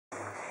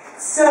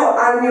So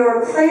on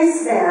your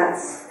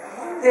placemats,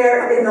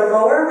 there in the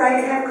lower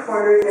right-hand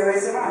corner, there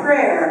is a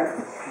prayer.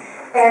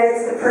 And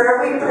it's the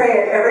prayer we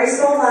pray at every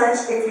soul lunch.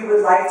 If you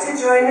would like to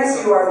join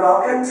us, you are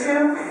welcome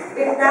to.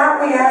 If not,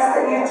 we ask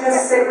that you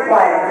just sit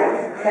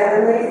quietly.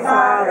 Heavenly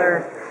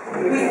Father,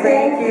 we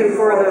thank you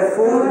for the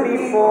food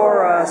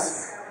before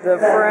us, the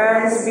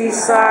friends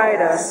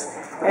beside us,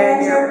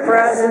 and your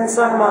presence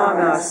among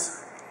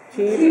us.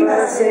 Keep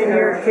us in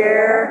your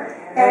care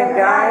and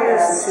guide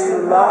us to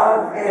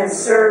love and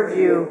serve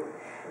you.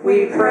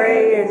 We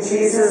pray in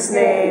Jesus'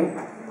 name.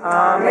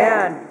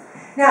 Amen.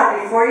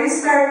 Now, before you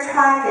start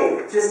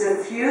talking, just a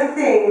few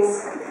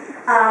things.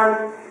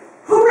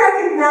 Who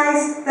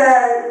recognized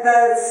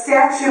the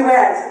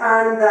statuette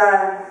on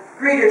the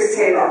greeters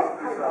table?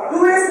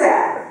 Who is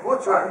that?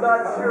 I'm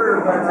not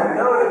sure, but I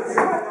noticed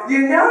it.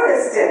 You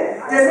noticed it.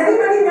 Does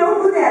anybody know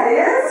who that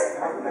is?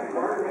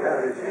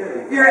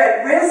 You're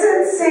at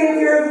Risen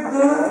Savior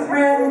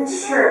Lutheran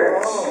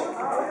Church.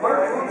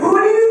 Who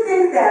do you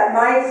think that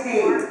might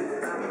be?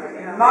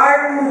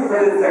 Martin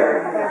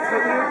Luther.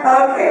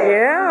 Okay.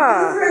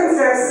 Yeah. Lutherans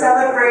are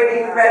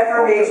celebrating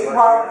Reformation.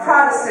 Well,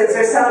 Protestants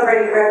are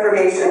celebrating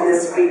Reformation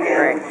this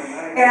weekend. Right.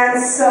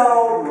 And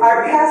so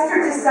our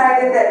pastor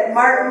decided that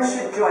Martin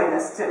should join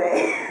us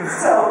today.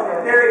 So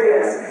there it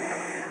is.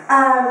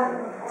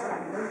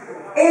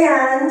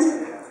 And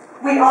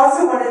we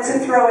also wanted to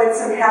throw in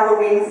some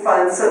Halloween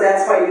fun, so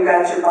that's why you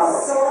got your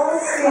bubbles. S.O.U.L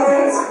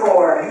stands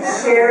for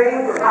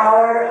Sharing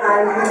Our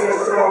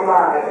Unconditional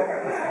Love.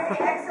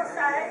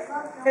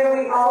 And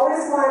we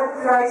always want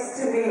Christ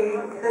to be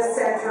the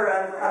center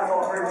of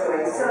what we're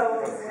doing.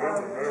 So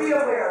be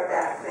aware of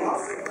that,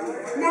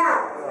 please.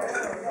 Now,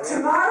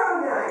 tomorrow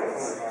night,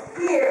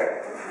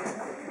 here,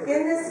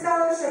 in this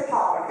fellowship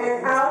hall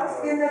and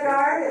out in the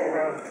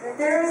garden,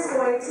 there is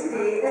going to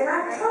be an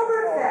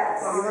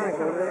Oktoberfest.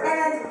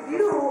 And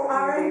you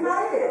are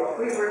invited,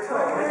 we were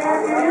told. Good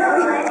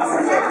afternoon, ladies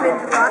and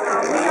gentlemen.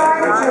 We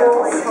are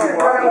Jules.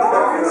 We're a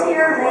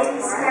volunteer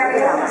ladies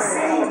karaoke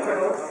singing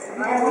group,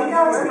 and we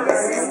go to the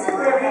assisted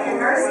living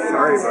and nursing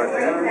homes in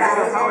Green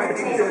Valley and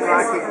entertain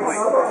Christmas.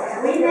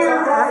 We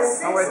now have 6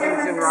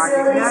 different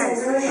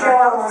facilities and we show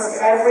almost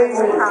every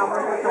week.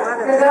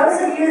 For those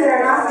of you that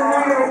are not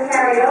familiar with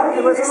karaoke,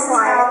 this is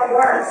how it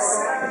works.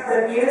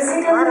 The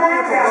music and the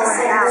background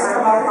singers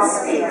come over the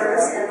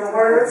speakers and the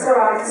words are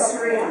on the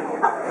screen.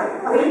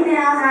 We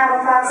now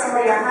have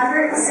approximately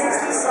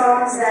 160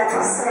 songs that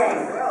we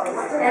sing.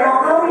 And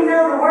although we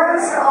know the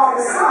words to all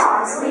the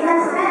songs, we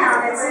have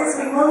found that since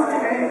we moved to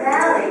Green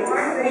Valley,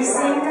 we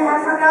seem to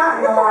have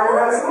forgotten a lot of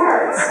those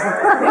words.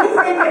 We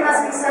think it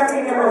must be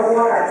something in the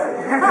water.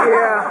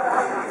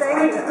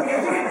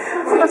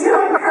 We do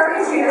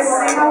encourage you to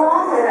sing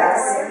along with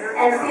us,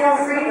 and feel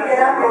free to get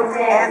up and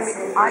dance.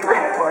 I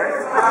like for it.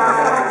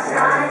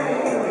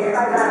 Shining in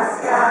the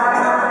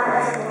sky.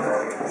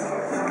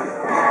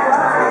 Have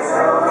I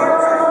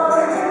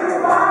told you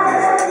why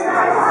the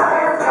nights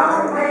are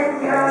long when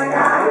you're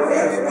not with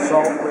me?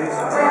 Well,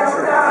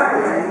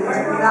 darling,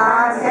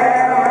 I'm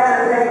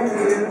telling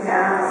you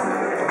now.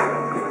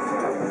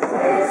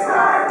 This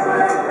heart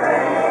will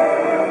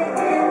break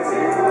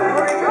into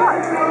a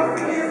dream.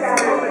 You got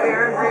to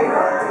hear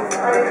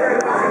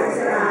lines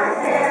in my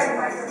hair.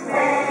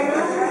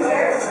 Many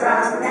years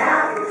from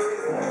now,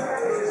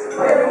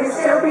 will you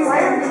still be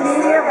sending me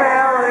a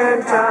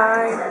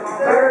Valentine?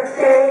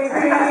 Birthday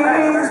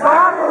greetings,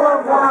 bottle of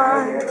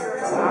wine.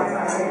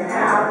 Running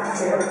out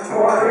till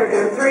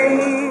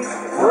 2:45.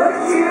 Would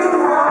you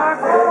lock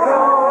the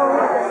door?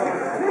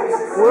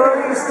 Will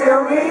you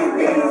still need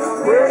me?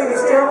 Will you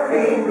still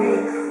feed me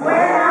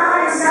when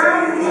I'm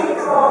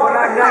 94?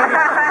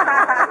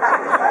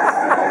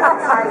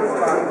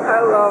 I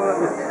love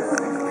it.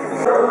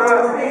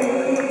 Will be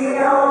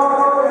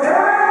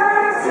older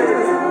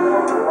too.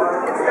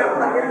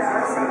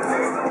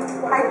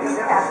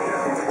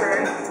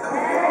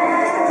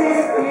 And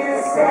if you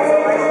say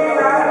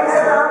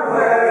a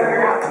word,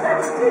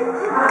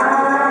 I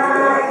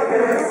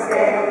could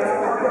stay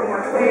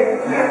with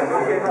you.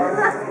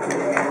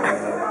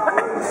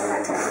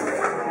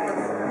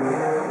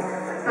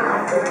 I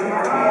could be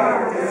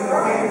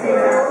handing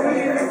of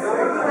you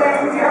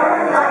when your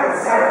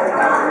lights are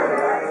gone.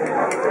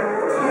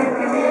 You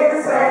can hear the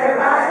sweater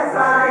by the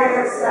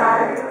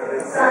fireside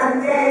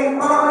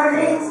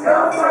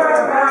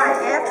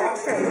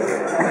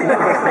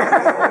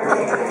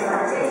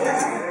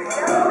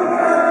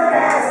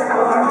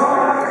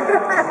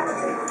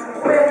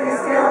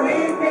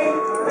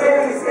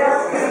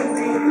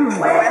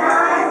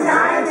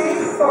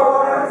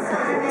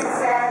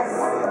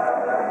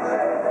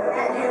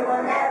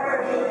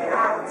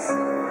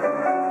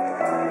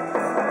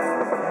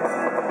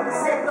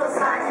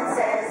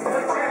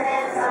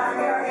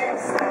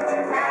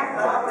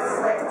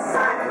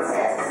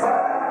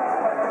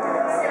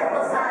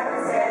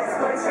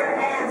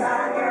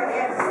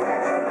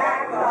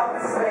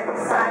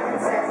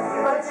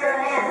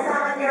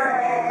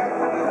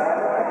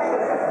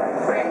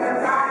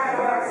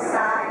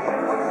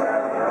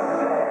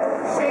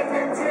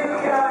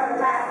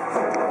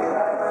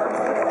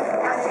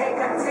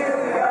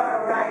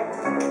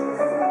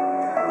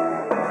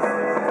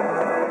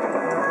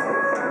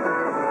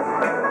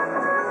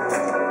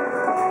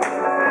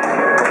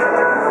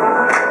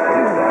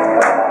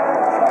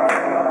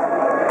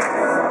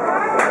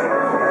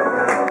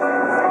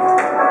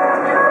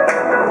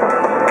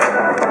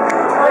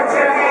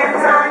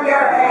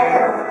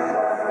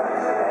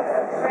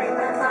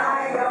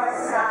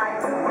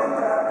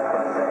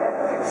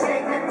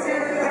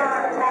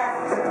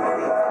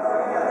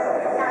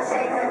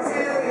shake them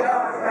to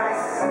your right.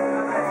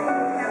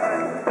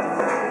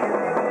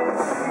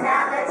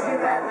 Now that you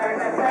have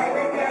learned to play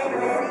the game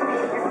with me,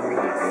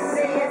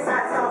 see it's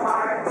not so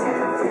hard to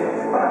do.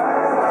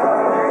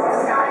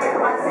 Start it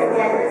once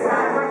again, this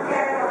time we're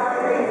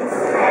carefully,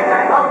 and I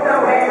hope the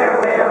winner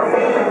will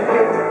be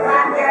you.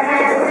 Clap your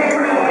hands in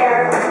the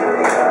air.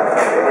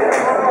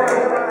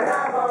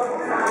 Double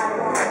time.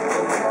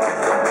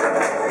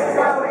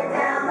 Slow it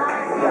down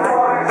like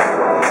before.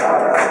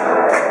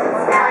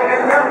 Now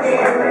you're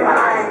looking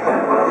fine.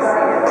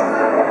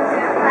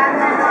 Clap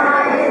that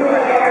line in the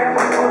air.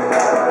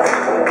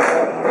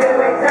 Do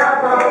it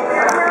double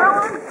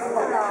time.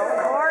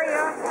 How are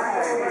you?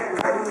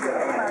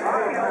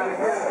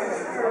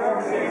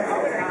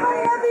 Hi,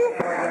 Abby.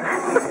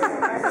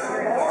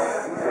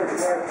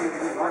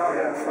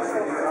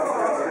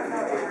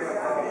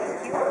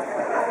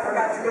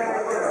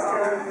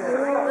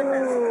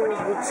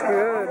 Looks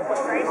good.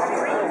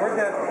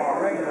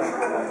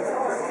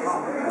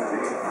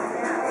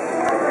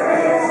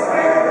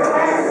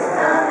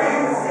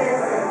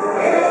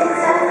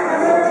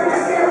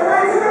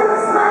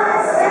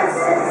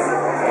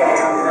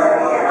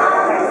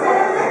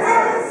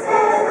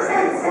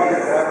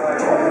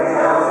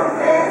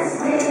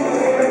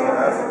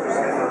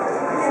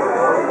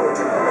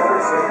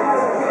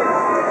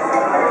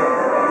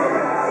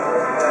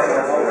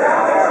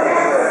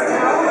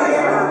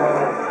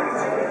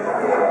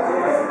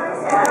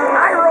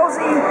 Hi,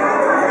 Rosie.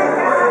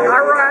 Hi,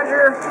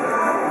 Roger.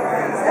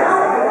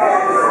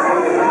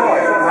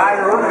 Hi,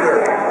 Roger.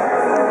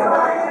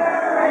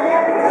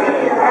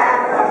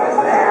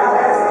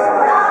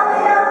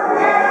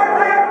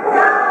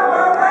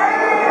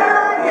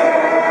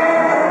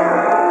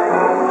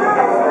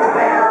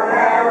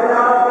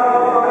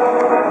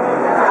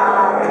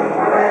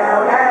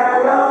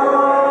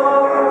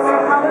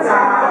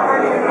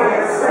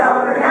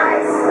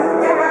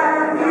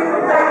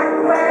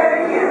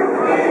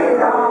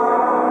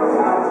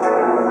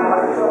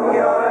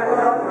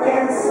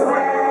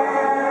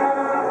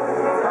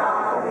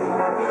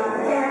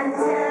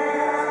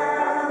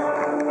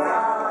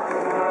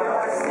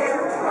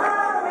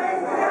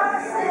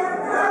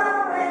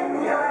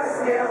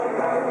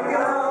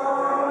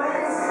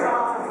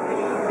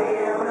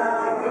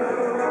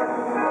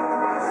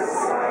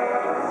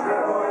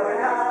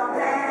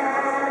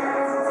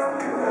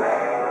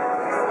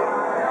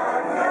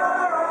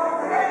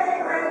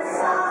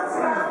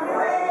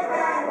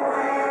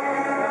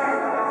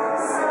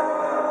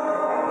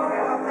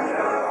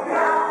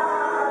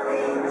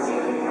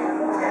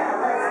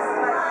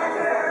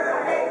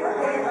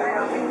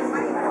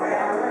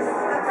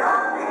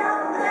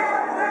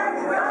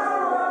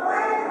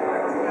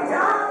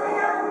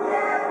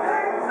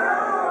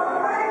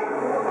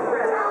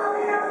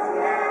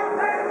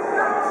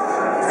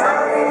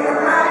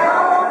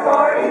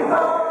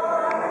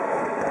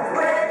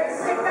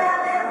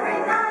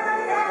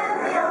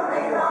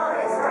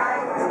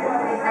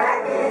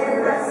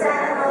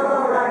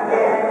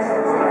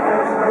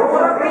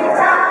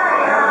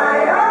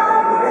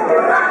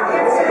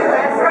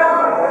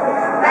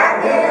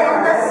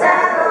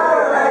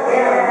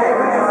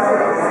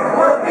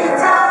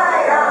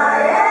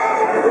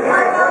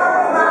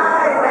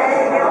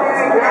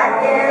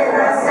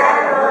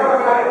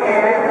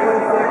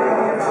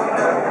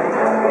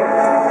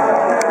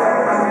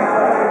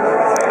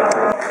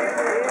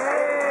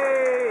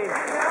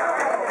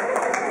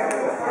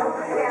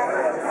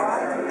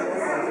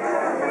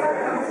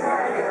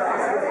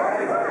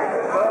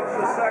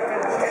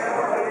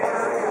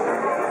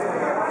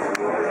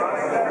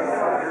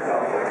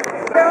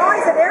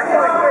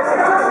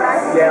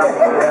 Yeah,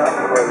 yeah.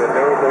 Where the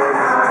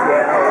billboards,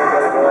 yeah, all the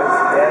billboards,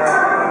 yeah.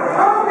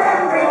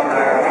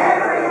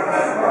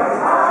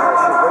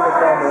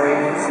 Sugar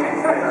Marines,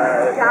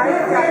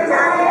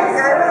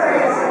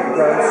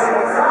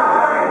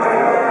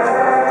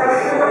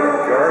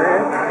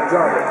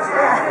 Jarvis.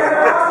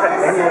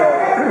 And you know,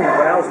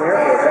 when I was in the Air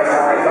Force, that's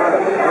how I thought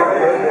of it.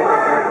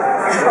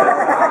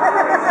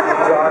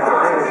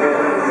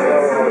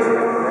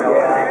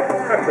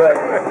 Yeah, but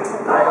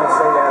I don't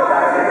say that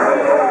about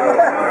everybody.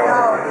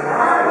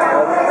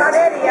 Not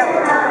any of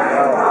them.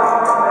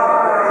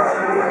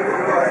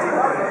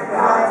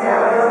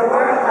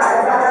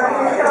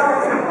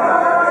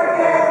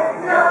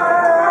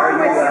 Are you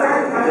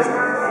just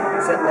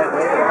sitting that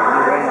way, or are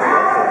you ready to go?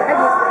 I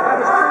was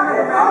turning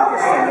around to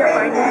see if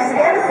I knew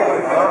Santa.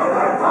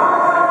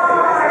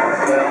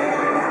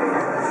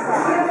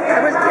 I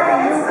was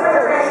giving you the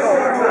cold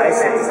shoulder. I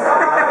see.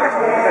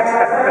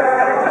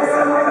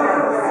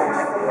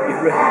 You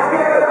ready to be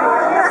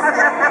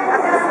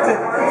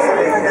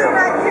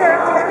Right here.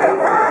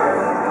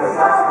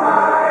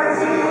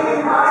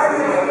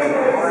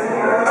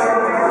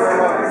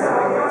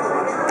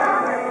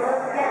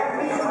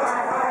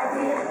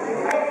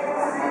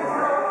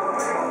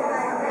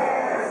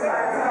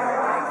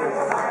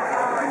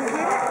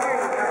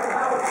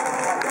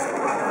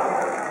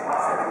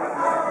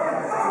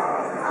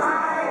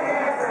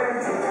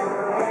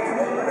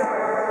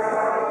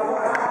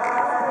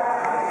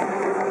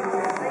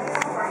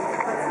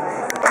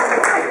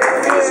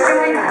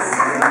 join us.